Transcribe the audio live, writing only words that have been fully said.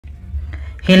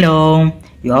Hello,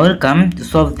 you are welcome to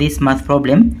solve this math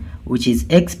problem, which is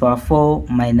x power 4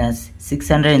 minus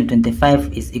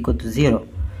 625 is equal to 0,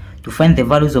 to find the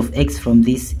values of x from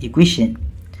this equation.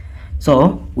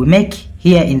 So we make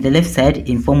here in the left side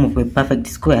in form of a perfect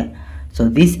square. So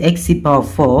this x power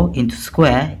 4 into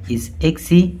square is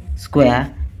x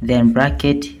square, then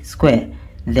bracket square,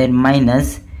 then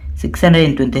minus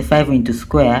 625 into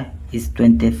square is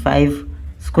 25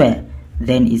 square,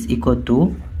 then is equal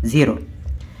to 0.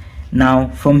 Now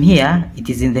from here it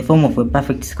is in the form of a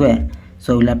perfect square,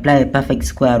 so we'll apply a perfect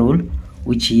square rule,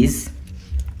 which is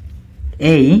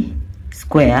a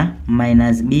square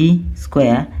minus b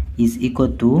square is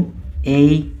equal to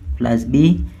a plus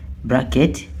b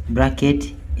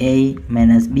bracket a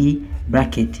minus b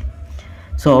bracket.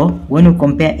 So when we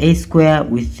compare a square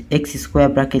with x square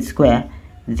bracket square,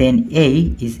 then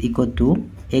a is equal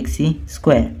to x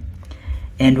square,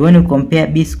 and when we compare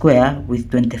b square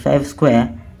with 25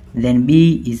 square, then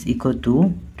b is equal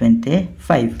to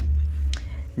 25.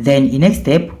 Then in next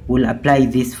step we'll apply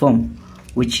this form,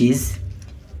 which is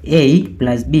a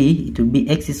plus b, it will be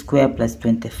x square plus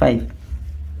 25.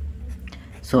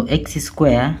 So x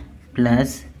square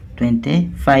plus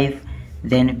 25,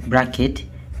 then bracket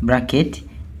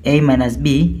a minus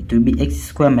b, it will be x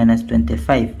square minus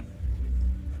 25,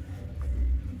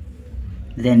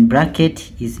 then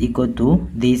bracket is equal to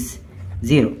this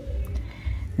 0.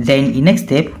 Then in next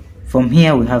step, from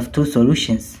here we have two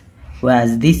solutions,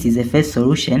 whereas this is the first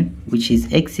solution, which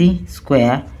is x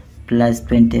square plus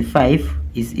 25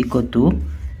 is equal to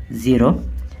 0,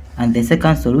 and the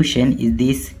second solution is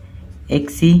this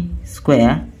x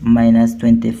square minus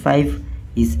 25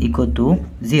 is equal to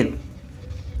 0.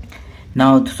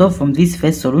 Now to solve from this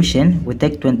first solution, we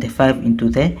take 25 into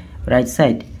the right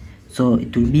side, so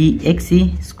it will be x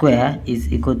square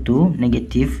is equal to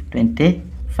negative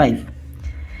 25.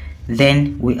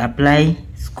 Then we apply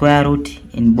square root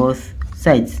in both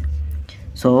sides,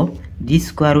 so this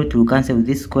square root will cancel with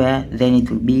this square, then it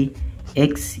will be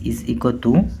x is equal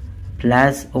to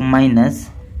plus or minus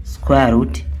square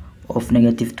root of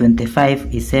negative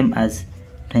 25 is same as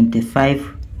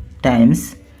 25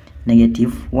 times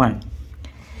negative 1.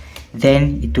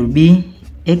 Then it will be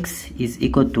x is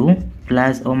equal to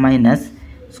plus or minus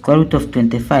square root of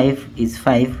 25 is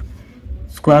 5,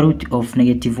 square root of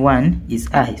negative 1 is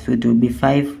I, so it will be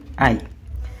 5i.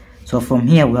 So from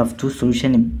here we have two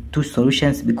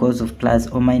solutions because of plus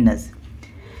or minus.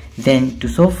 Then to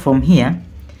solve from here,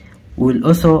 we will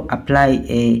also apply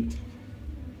a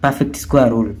perfect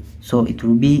square rule, so it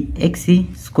will be x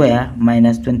square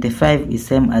minus 25 is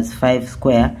same as 5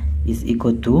 square is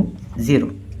equal to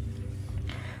 0.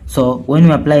 So when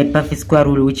we apply a perfect square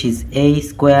rule, which is a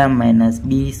square minus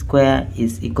b square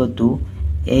is equal to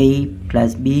a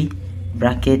plus b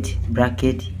bracket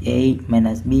a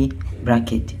minus b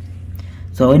bracket.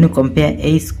 So when you compare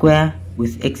a square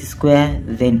with x square,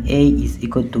 then a is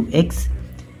equal to x,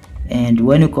 and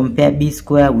when you compare b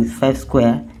square with 5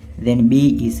 square, then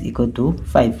b is equal to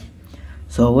 5.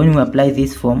 So when we apply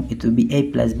this form, it will be a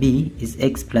plus b is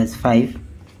x plus 5,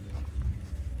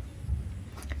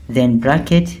 then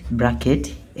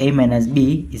bracket a minus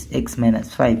b is x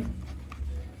minus 5,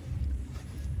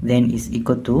 then is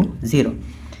equal to 0.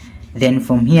 Then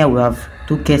from here we have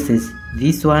two cases,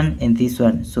 this one and this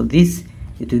one. So this,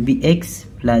 it will be x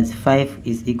plus 5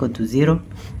 is equal to 0,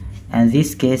 and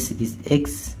this case is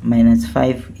x minus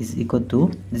 5 is equal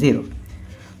to 0.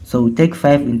 So we take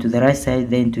 5 into the right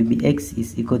side, then it will be x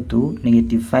is equal to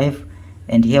negative 5,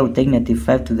 and here we take negative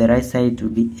 5 to the right side, it will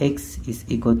be x is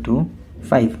equal to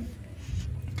 5.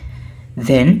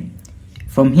 Then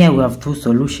from here we have two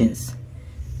solutions,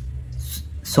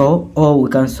 so or we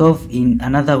can solve in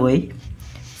another way.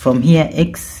 From here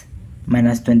x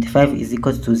minus 25 is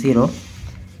equal to 0,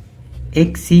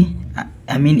 x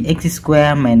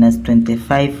square minus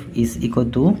 25 is equal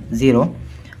to 0.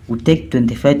 We take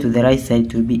 25 to the right side,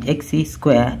 to be x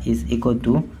square is equal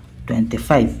to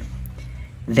 25.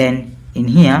 Then in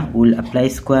here we'll apply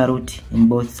square root in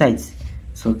both sides,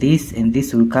 so this and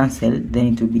this will cancel,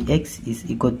 then it will be x is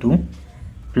equal to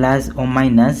plus or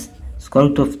minus square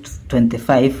root of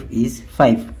 25 is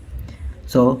 5.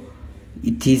 So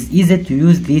it is easy to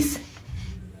use this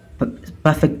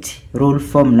perfect rule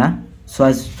formula so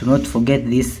as to not forget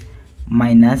this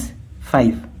minus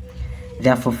 5.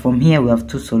 Therefore from here we have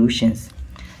two solutions.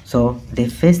 So the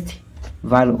first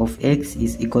value of x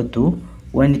is equal to,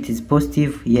 when it is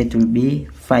positive, here it will be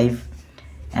 5,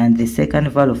 and the second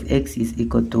value of x is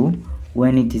equal to,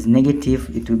 when it is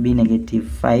negative, it will be negative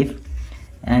 5,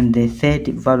 and the third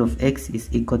value of x is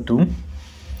equal to,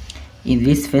 in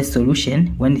this first solution,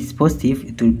 when it's positive,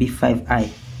 it will be 5i.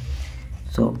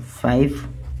 so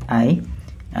 5i,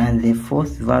 and the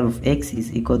fourth value of x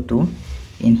is equal to,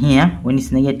 in here when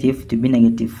it's negative, to be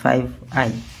negative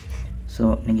 5i,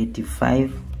 so negative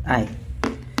 5i.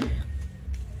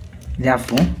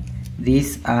 Therefore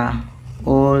these are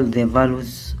all the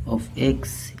values of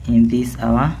x in this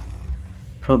our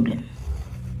problem.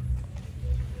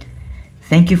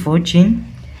 Thank you for watching.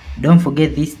 Don't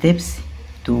forget these steps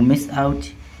to miss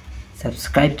out.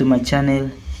 Subscribe to my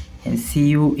channel and see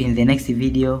you in the next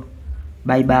video.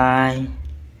 Bye bye.